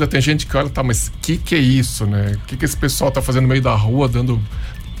 Ainda tem gente que olha, mas que é isso, né? O que esse pessoal tá fazendo no meio da rua, dando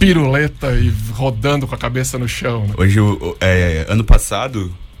piruleta e rodando com a cabeça no chão, né? Hoje,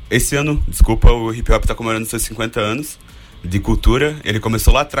 esse ano, o hip hop tá comemorando seus 50 anos de cultura. Ele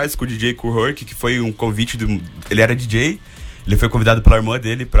começou lá atrás com o DJ Kurhork, que foi um convite ele era DJ. Ele foi convidado pela irmã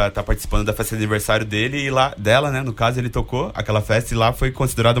dele para estar participando da festa de aniversário dele, dela, né? No caso, ele tocou aquela festa, e lá foi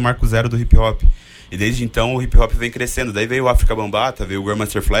considerado o marco zero do hip hop. E desde então o hip hop vem crescendo. Daí veio o África Bambata, veio o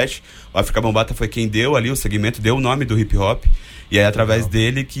Grandmaster Flash. O África Bambata foi quem deu ali o segmento, deu o nome do hip hop. E aí através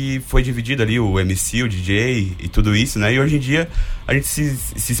dele que foi dividido ali o MC, o DJ e tudo isso, né? E hoje em dia a gente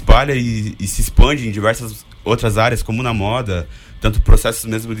se espalha e se expande em diversas outras áreas, como na moda, tanto processos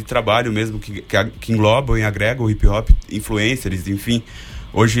mesmo de trabalho mesmo que englobam e agregam o hip hop, influencers, enfim.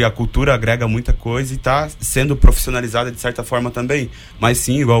 Hoje a cultura agrega muita coisa e está sendo profissionalizada de certa forma também. Mas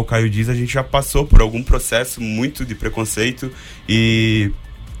sim, igual o Caio diz, a gente já passou por algum processo muito de preconceito, e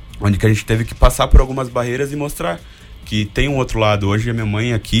onde que a gente teve que passar por algumas barreiras e mostrar que tem um outro lado. Hoje a minha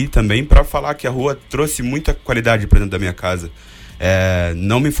mãe aqui também para falar que a rua trouxe muita qualidade para dentro da minha casa.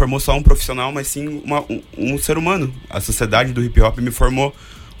 Não me formou só um profissional, mas sim um ser humano. A sociedade do hip hop me formou.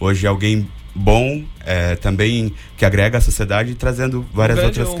 Hoje alguém bom, também que agrega a sociedade, trazendo várias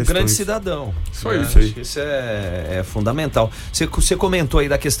outras questões. Um grande cidadão. Isso aí. Isso é fundamental. Você comentou aí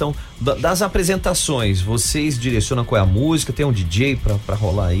da questão das apresentações. Vocês direcionam qual é a música? Tem um DJ pra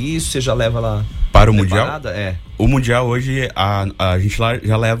rolar isso? Você já leva lá para o Mundial? O Mundial hoje a gente lá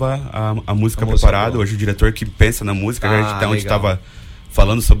já leva a música preparada. Hoje o diretor que pensa na música, a gente onde estava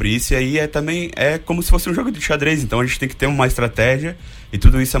falando sobre isso, e aí também é como se fosse um jogo de xadrez. Então a gente tem que ter uma estratégia, e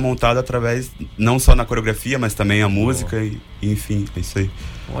tudo isso é montado através, não só na coreografia, mas também a música, e enfim, é isso aí.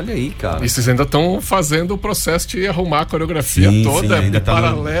 Olha aí, cara. E vocês ainda estão fazendo o processo de arrumar a coreografia toda, ainda em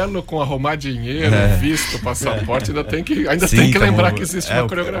paralelo com arrumar dinheiro, visto, passaporte, ainda tem que lembrar que existe uma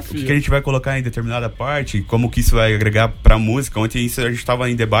coreografia. O que a gente vai colocar em determinada parte, como que isso vai agregar pra música. Ontem isso a gente estava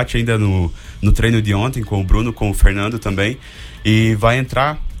em debate ainda no treino de ontem, com o Bruno, com o Fernando também, e vai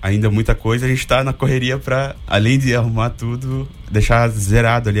entrar ainda muita coisa. A gente tá na correria pra, além de arrumar tudo, deixar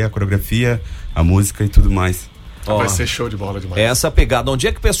zerado ali a coreografia, a música e tudo mais. Vai ser show de bola demais. Essa pegada. Onde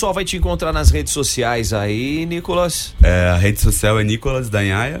é que o pessoal vai te encontrar nas redes sociais aí, Nicolas? A rede social é Nicolas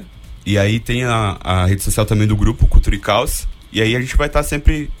D'Anhaia. E aí tem a rede social também do grupo Cultura e Caos. E aí a gente vai estar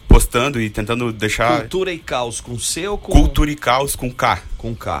sempre postando e tentando deixar... Cultura e Caos com C ou com... Cultura e Caos com K.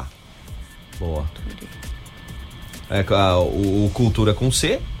 Com K. Boa. O Cultura com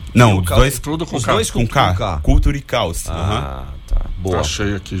C? Não, os dois com K. Cultura e Caos. Tá. Boa.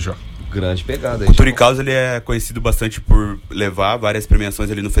 Achei aqui já. Grande pegada. Cultura e Caos, ele é conhecido bastante por levar várias premiações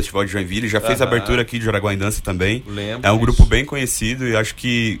ali no Festival de Joinville. Já fez a abertura aqui de Jaraguá em Dança também. Lembro é um grupo bem conhecido e acho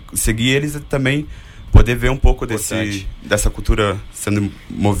que seguir eles também poder ver um pouco dessa cultura sendo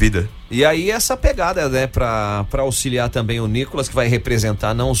movida. E aí essa pegada, né, pra auxiliar também o Nicolas, que vai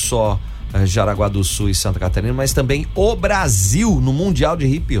representar não só Jaraguá do Sul e Santa Catarina, mas também o Brasil no Mundial de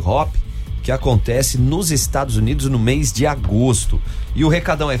Hip Hop, que acontece nos Estados Unidos no mês de agosto. E o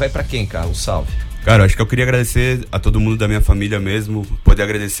recadão aí vai pra quem, cara? O salve. Cara, acho que eu queria agradecer a todo mundo da minha família mesmo, poder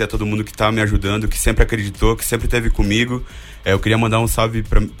agradecer a todo mundo que tá me ajudando, que sempre acreditou, que sempre esteve comigo. Eu queria mandar um salve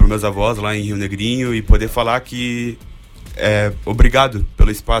pros meus avós lá em Rio Negrinho e poder falar que obrigado pelo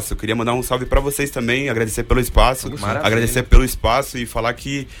espaço. Eu queria mandar um salve pra vocês também, agradecer pelo espaço, agradecer pelo espaço e falar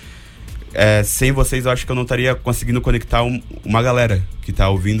que sem vocês eu acho que eu não estaria conseguindo conectar uma galera que tá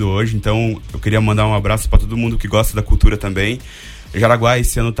ouvindo hoje. Então eu queria mandar um abraço pra todo mundo que gosta da cultura também. Jaraguá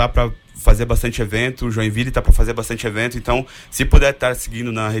esse ano tá pra fazer bastante evento, Joinville tá pra fazer bastante evento, então se puder estar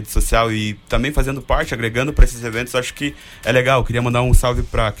seguindo na rede social e também fazendo parte, agregando pra esses eventos, acho que é legal. Eu queria mandar um salve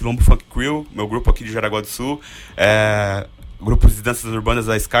pra Quilombo Funk Crew, meu grupo aqui de Jaraguá do Sul, grupos de danças urbanas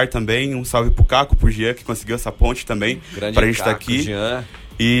da Scar também, um salve pro Caco, pro Jean, que conseguiu essa ponte também, grande pra gente estar aqui. Jean.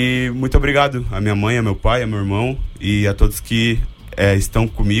 E muito obrigado a minha mãe, a meu pai, a meu irmão e a todos que estão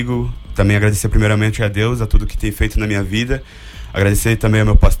comigo. Também agradecer primeiramente a Deus, a tudo que tem feito na minha vida. Agradecer também ao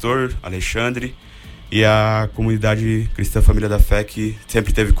meu pastor, Alexandre, e a comunidade cristã Família da Fé, que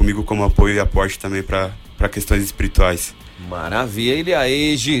sempre esteve comigo como apoio e aporte também para questões espirituais. Maravilha. E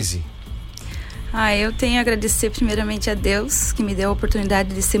aí, Gizi? Eu tenho a agradecer primeiramente a Deus, que me deu a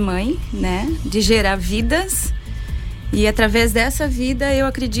oportunidade de ser mãe, né? De gerar vidas. E através dessa vida, eu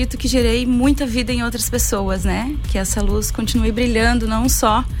acredito que gerei muita vida em outras pessoas, né? Que essa luz continue brilhando, não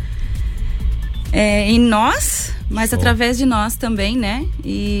só em nós, mas através de nós também, né?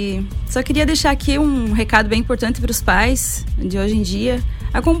 E só queria deixar aqui um recado bem importante para os pais de hoje em dia.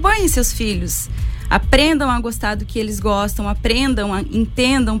 Acompanhem seus filhos. Aprendam a gostar do que eles gostam, aprendam,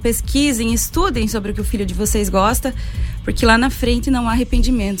 entendam, pesquisem, estudem sobre o que o filho de vocês gosta, porque lá na frente não há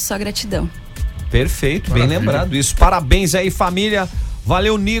arrependimento, só gratidão. Perfeito, bem lembrado isso. Parabéns aí, família.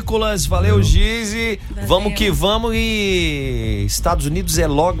 Valeu, Nicolas. Valeu, Gizi. Vamos que vamos. E Estados Unidos é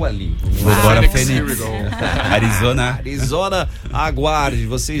logo ali. Bora, Fênix. Arizona, aguarde.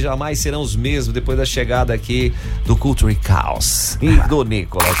 Vocês jamais serão os mesmos depois da chegada aqui do Culture Caos e do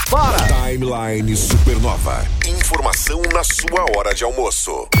Nicolas. Bora! Timeline Supernova. Informação na sua hora de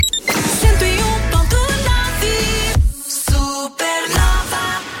almoço. 101.9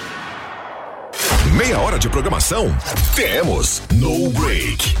 Supernova. Meia hora de programação? Temos No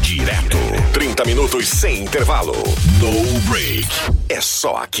Break. Direto. 30 minutos sem intervalo. No Break. É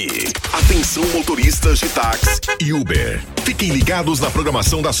só aqui. Atenção, motoristas de táxi e Uber. Fiquem ligados na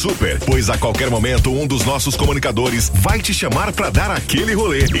programação da Super, pois a qualquer momento um dos nossos comunicadores vai te chamar para dar aquele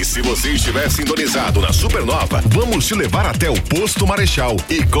rolê. E se você estiver sintonizado na Supernova, vamos te levar até o Posto Marechal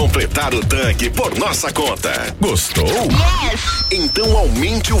e completar o tanque por nossa conta. Gostou? Yes! Então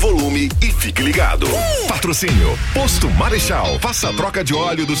aumente o volume e fique ligado. Patrocínio Posto Marechal. Faça a troca de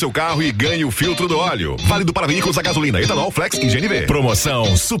óleo do seu carro e ganhe o filtro do óleo. Válido para veículos a gasolina, etanol, flex e GNV.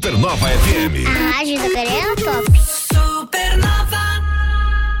 Promoção Supernova FM. A rádio da Coreia top. Supernova.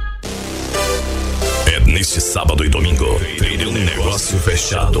 É neste sábado e domingo. Feirão Negócio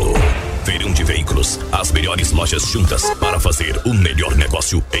Fechado. Feirão de veículos. As melhores lojas juntas para fazer o melhor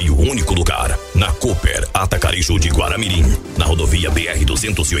negócio em um único lugar. Na Cooper Atacarejo de Guaramirim. Na rodovia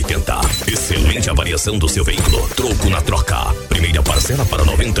BR-280. Excelente avaliação do seu veículo. Troco na troca. Primeira parcela para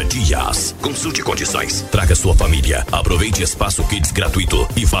 90 dias. Consulte condições. Traga sua família. Aproveite espaço kids gratuito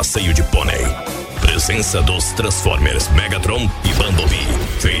e passeio de pônei. Presença dos Transformers Megatron e Bumblebee.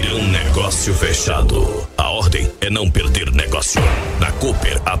 Feirão Negócio Fechado. A ordem é não perder negócio. Na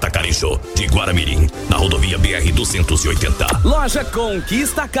Cooper Atacarejo de Guaramirim, na rodovia BR-280. Loja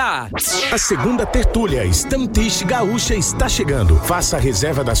Conquista Car. A segunda tertúlia Stamptish Gaúcha está chegando. Faça a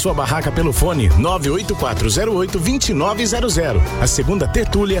reserva da sua barraca pelo fone 98408-2900. A segunda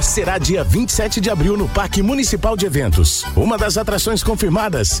tertúlia será dia 27 de abril no Parque Municipal de Eventos. Uma das atrações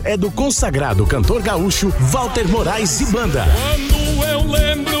confirmadas é do consagrado cantor gaúcho Walter Moraes e Banda. Quando eu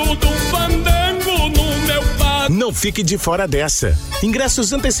lembro do fandango no meu bar. Não fique de fora dessa.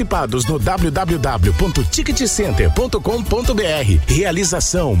 Ingressos antecipados no www.ticketcenter.com.br.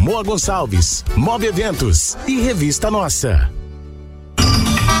 Realização Moa Gonçalves, Move Eventos e Revista Nossa.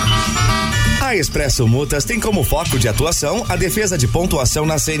 A Expresso Multas tem como foco de atuação a defesa de pontuação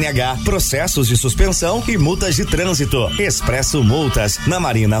na CNH, processos de suspensão e multas de trânsito. Expresso Multas, na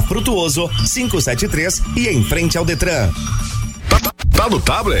Marina Frutuoso, 573 e em frente ao Detran. Tá no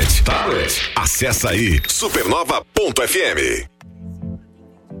tablet? Acessa aí, supernova.fm.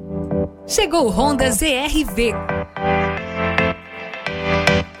 Chegou o Honda ZR-V.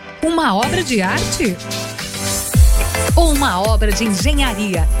 Uma obra de arte? Ou uma obra de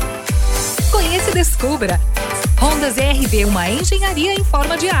engenharia? Conheça e descubra. Honda ZR-V, uma engenharia em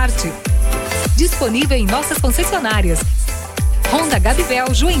forma de arte. Disponível em nossas concessionárias. Honda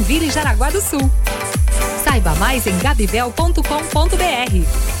Gabivel, Joinville e Jaraguá do Sul. Saiba mais em gabivel.com.br.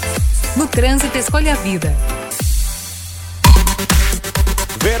 No trânsito, escolha a vida.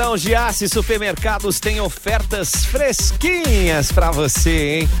 Verão Giasse Supermercados tem ofertas fresquinhas pra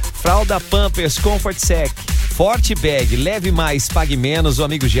você, hein? Fralda Pampers Comfort Sec, Forte Bag, leve mais, pague menos. O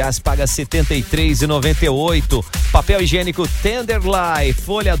amigo Giasse paga R$ 73,98. Papel higiênico Tenderly,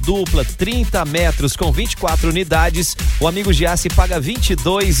 folha dupla, 30 metros com 24 unidades. O amigo Giasse paga R$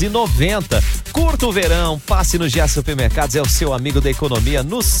 22,90. Curta o verão, passe no Giasse Supermercados, é o seu amigo da economia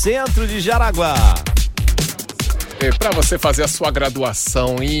no centro de Jaraguá. Para você fazer a sua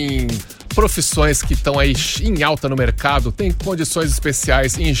graduação em profissões que estão aí em alta no mercado, tem condições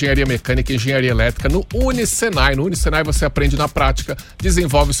especiais em engenharia mecânica e engenharia elétrica no Unisenai. No Unisenai você aprende na prática,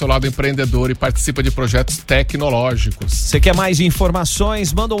 desenvolve o seu lado empreendedor e participa de projetos tecnológicos. Você quer mais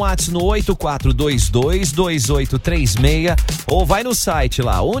informações? Manda um WhatsApp no 84222836 ou vai no site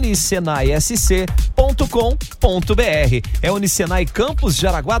lá, unisenaisc.com.br. É Unisenai Campus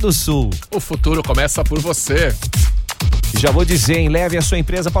Jaraguá do Sul. O futuro começa por você. Já vou dizer, hein? Leve a sua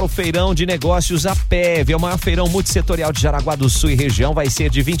empresa para o Feirão de Negócios APEV. É o maior feirão multissetorial de Jaraguá do Sul e região. Vai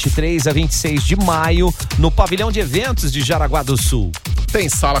ser de 23 a 26 de maio no Pavilhão de Eventos de Jaraguá do Sul. Tem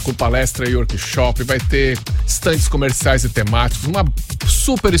sala com palestra e workshop, vai ter estandes comerciais e temáticos, uma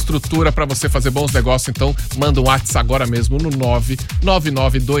super estrutura para você fazer bons negócios. Então, manda um WhatsApp agora mesmo no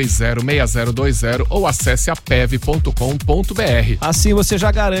 999206020 ou acesse apev.com.br. Assim você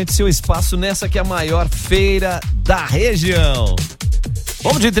já garante seu espaço nessa que é a maior feira da região.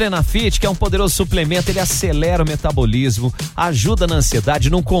 Vamos de Drenafit, que é um poderoso suplemento. Ele acelera o metabolismo, ajuda na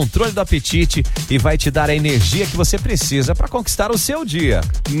ansiedade, no controle do apetite e vai te dar a energia que você precisa para conquistar o seu dia.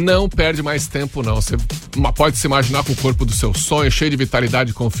 Não perde mais tempo não, você pode se imaginar com o corpo do seu sonho, cheio de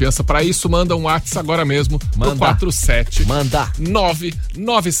vitalidade e confiança. Para isso, manda um WhatsApp agora mesmo no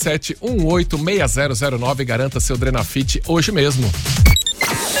 997186009 e garanta seu Drenafit hoje mesmo.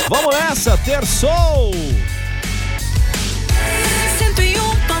 Vamos nessa, terçou!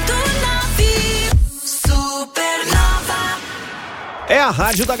 101.9 Supernova. É a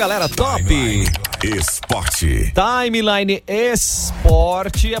rádio da galera top. Esporte. Timeline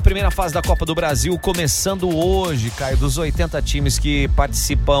Esporte, a primeira fase da Copa do Brasil começando hoje, Caio. Dos 80 times que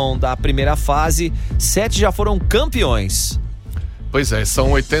participam da primeira fase, 7 já foram campeões. Pois é,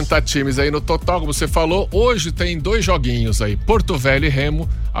 são 80 times aí no total, como você falou. Hoje tem 2 joguinhos aí, Porto Velho e Remo,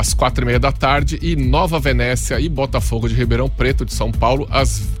 às 4h30 da tarde, e Nova Venécia e Botafogo de Ribeirão Preto, de São Paulo,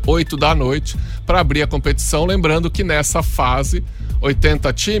 às 8 da noite, para abrir a competição. Lembrando que nessa fase,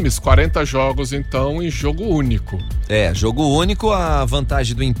 80 times, 40 jogos, então, em jogo único. É, jogo único, a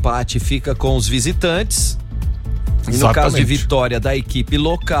vantagem do empate fica com os visitantes. E no caso de vitória da equipe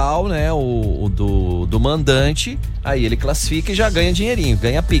local, né, do mandante, aí ele classifica e já ganha dinheirinho,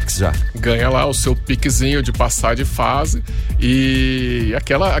 ganha Pix já. Ganha lá o seu piquezinho de passar de fase e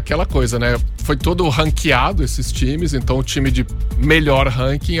aquela coisa, né, foi todo ranqueado esses times, então o time de melhor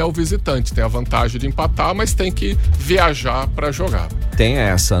ranking é o visitante, tem a vantagem de empatar, mas tem que viajar para jogar. Tem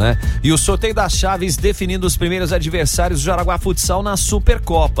essa, né? E o sorteio das chaves definindo os primeiros adversários do Jaraguá Futsal na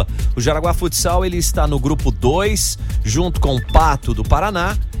Supercopa. O Jaraguá Futsal, ele está no grupo 2, junto com o Pato do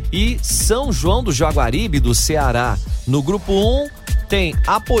Paraná e São João do Jaguaribe do Ceará. No grupo 1 tem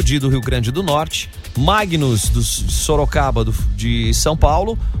Apodi do Rio Grande do Norte, Magnus de Sorocaba de São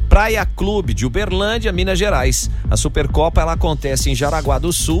Paulo, Praia Clube de Uberlândia, Minas Gerais. A Supercopa ela acontece em Jaraguá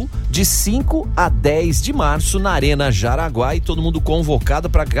do Sul de 5 a 10 de março na Arena Jaraguá, e todo mundo convocado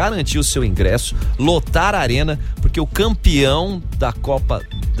para garantir o seu ingresso, lotar a arena, porque o campeão da Copa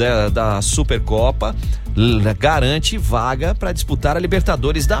da Supercopa garante vaga para disputar a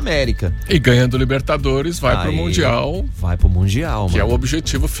Libertadores da América. E ganhando Libertadores vai pro Mundial. Vai pro Mundial, que é o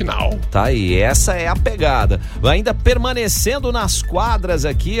objetivo final. Tá aí, essa é a pegada. Ainda permanecendo nas quadras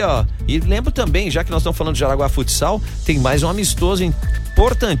aqui, ó. E lembro também, já que nós estamos falando de Jaraguá Futsal, tem mais um amistoso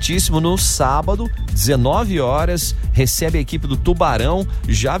importantíssimo no sábado, 19 horas, recebe a equipe do Tubarão,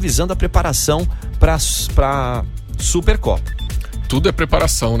 já avisando a preparação para Supercopa. Tudo é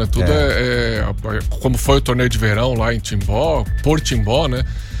preparação, né? Tudo é como foi o torneio de verão lá em Timbó, por Timbó, né?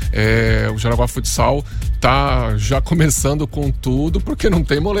 O Jaraguá Futsal tá já começando com tudo, porque não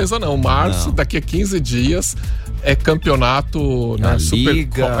tem moleza não. Março, daqui a 15 dias, é campeonato na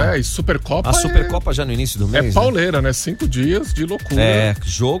Liga. E Supercopa. A Supercopa já no início do mês. É pauleira, né? 5 dias de loucura.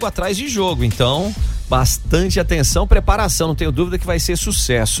 Jogo atrás de jogo, então bastante atenção, preparação, não tenho dúvida que vai ser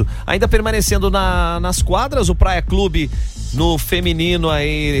sucesso. Ainda permanecendo nas quadras, o Praia Clube no feminino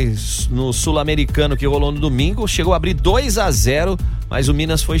aí, no Sul-Americano que rolou no domingo, chegou a abrir 2-0, mas o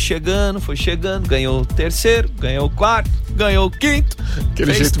Minas foi chegando, ganhou o terceiro, ganhou o quarto, ganhou o quinto,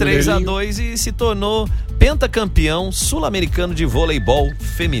 fez 3-2 e se tornou pentacampeão sul-americano de voleibol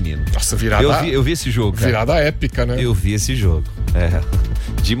feminino. Nossa, virada. Eu vi esse jogo, cara. Virada épica, né? Eu vi esse jogo.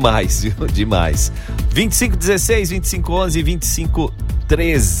 Demais, viu? Demais. 25-16, 25-11,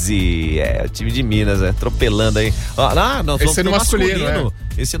 25-13. O time de Minas, atropelando aí. Esse é no masculino.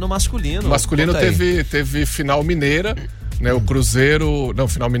 Esse é no masculino. O masculino teve final mineira. Né, o Cruzeiro... Não,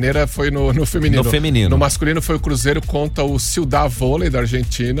 final mineira foi no feminino. No feminino. No masculino foi o Cruzeiro contra o Ciudad Vôlei da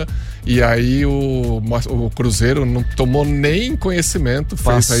Argentina. E aí o Cruzeiro não tomou nem conhecimento.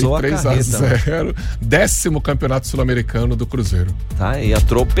 Passou fez aí 3-0. 10º campeonato sul-americano do Cruzeiro. Tá aí,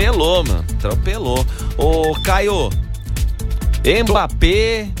 atropelou, mano. Atropelou. Ô, Caio,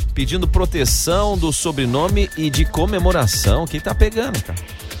 Mbappé pedindo proteção do sobrenome e de comemoração. Quem tá pegando, cara?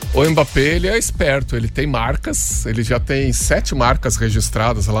 O Mbappé, ele é esperto, ele tem marcas, ele já tem 7 marcas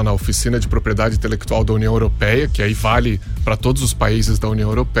registradas lá na Oficina de Propriedade Intelectual da União Europeia, que aí vale para todos os países da União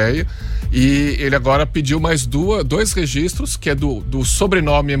Europeia, e ele agora pediu mais 2 registros, que é do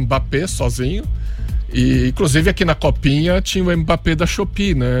sobrenome Mbappé sozinho, e inclusive aqui na copinha tinha o Mbappé da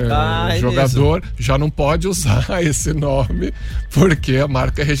Shopee, né? O jogador mesmo já não pode usar esse nome porque a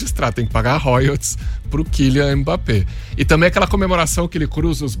marca é registrada, tem que pagar royalties pro Kylian Mbappé. E também aquela comemoração que ele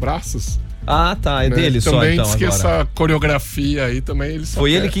cruza os braços. É dele só também então diz que agora. Essa coreografia aí também ele só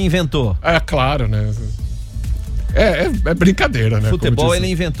foi ele que inventou. Claro, né? É brincadeira, né? Futebol ele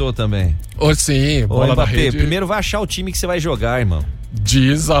inventou também. Sim, bola Mbappé, na rede. primeiro vai achar o time que você vai jogar, irmão.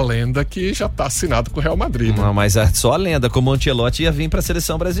 Diz a lenda que já tá assinado com o Real Madrid, né? Não, mas é só a lenda, como o Ancelotti ia vir pra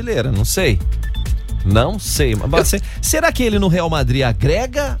seleção brasileira, não sei. Mas será que ele no Real Madrid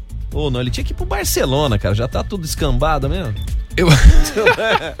agrega ou não? Ele tinha que ir pro Barcelona, cara, já tá tudo escambado mesmo.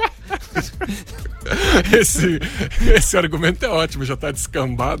 Esse argumento é ótimo, já tá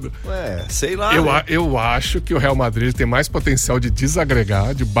descambado. Sei lá. Eu acho que o Real Madrid tem mais potencial de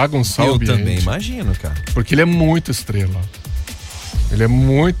desagregar, de bagunçar o ambiente. Eu também imagino, cara. Porque ele é muito estrela. Ele é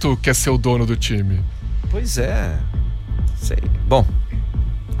muito quer ser o dono do time. Pois é. Sei. Bom,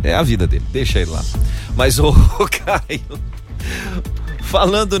 é a vida dele, deixa ele lá. Mas o Caio,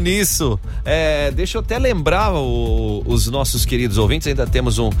 falando nisso, deixa eu até lembrar os nossos queridos ouvintes, ainda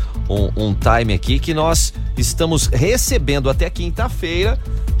temos um time aqui que nós estamos recebendo até quinta-feira,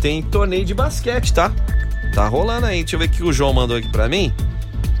 tem torneio de basquete, tá? Tá rolando aí, deixa eu ver o que o João mandou aqui pra mim.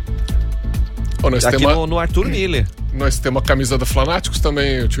 Aqui no Arthur Miller. Nós temos a camisa da Flanáticos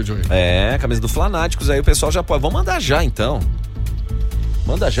também, tio Joey. A camisa do Flanáticos, aí o pessoal já pode. Vamos mandar já, então.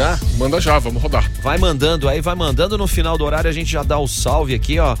 Manda já, vamos rodar. Vai mandando no final do horário a gente já dá o salve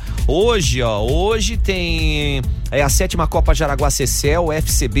aqui, ó. Hoje tem a 7ª Copa Jaraguá Cecel,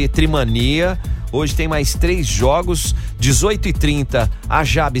 FCB Trimania. Hoje tem mais 3 jogos, 18h30,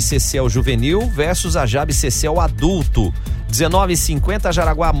 Ajab Cecel Juvenil versus Ajab Cecel Adulto. 19h50,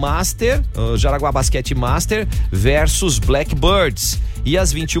 Jaraguá Basquete Master versus Blackbirds. E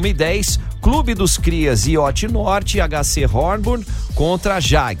às 21h10, Clube dos Crias Iote Norte, HC Hornburn contra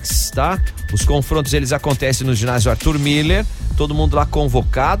Jags, tá? Os confrontos eles acontecem no ginásio Arthur Miller, todo mundo lá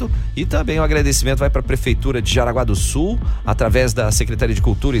convocado, e também o agradecimento vai para a Prefeitura de Jaraguá do Sul, através da Secretaria de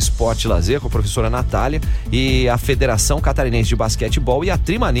Cultura, Esporte e Lazer, com a professora Natália, e a Federação Catarinense de Basquetebol e a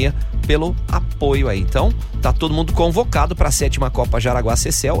Trimania pelo apoio aí. Então, tá todo mundo convocado para a 7ª Copa Jaraguá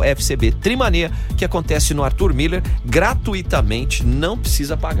CCL FCB Trimania, que acontece no Arthur Miller, gratuitamente, não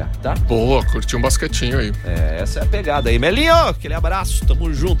precisa pagar, tá? Boa, curtiu um basquetinho aí. Essa é a pegada aí. Melinho, aquele abraço,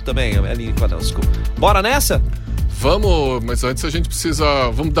 tamo junto também, Melinho conosco. Bora nessa? Vamos, mas antes a gente precisa...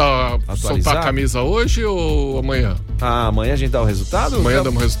 Vamos soltar a camisa hoje ou amanhã? Amanhã a gente dá o resultado? Amanhã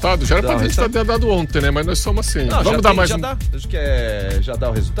damos o resultado? Já era pra gente ter dado ontem, né? Mas nós somos assim. Não, vamos dar mais um... Acho que já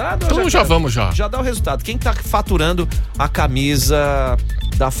dá o resultado? Então já vamos já. Já dá o resultado. Quem tá faturando a camisa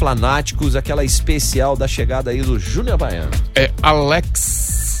da Flanáticos, aquela especial da chegada aí do Júnior Baiano? É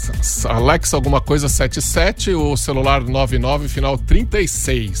Alex alguma coisa 77, o celular 99, final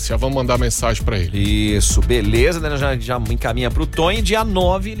 36. Já vamos mandar mensagem pra ele. Isso, beleza, né? Já encaminha pro Tonho. Dia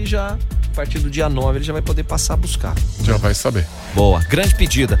 9 ele já... A partir do dia 9 ele já vai poder passar a buscar. Já vai saber. Boa, grande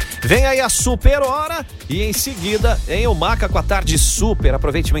pedida. Vem aí a Super Hora e em seguida em o Maca com a Tarde Super.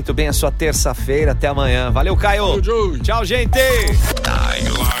 Aproveite muito bem a sua terça-feira. Até amanhã. Valeu, Caio. Tchau, gente.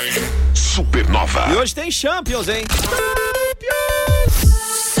 Timeline Supernova. E hoje tem Champions, hein?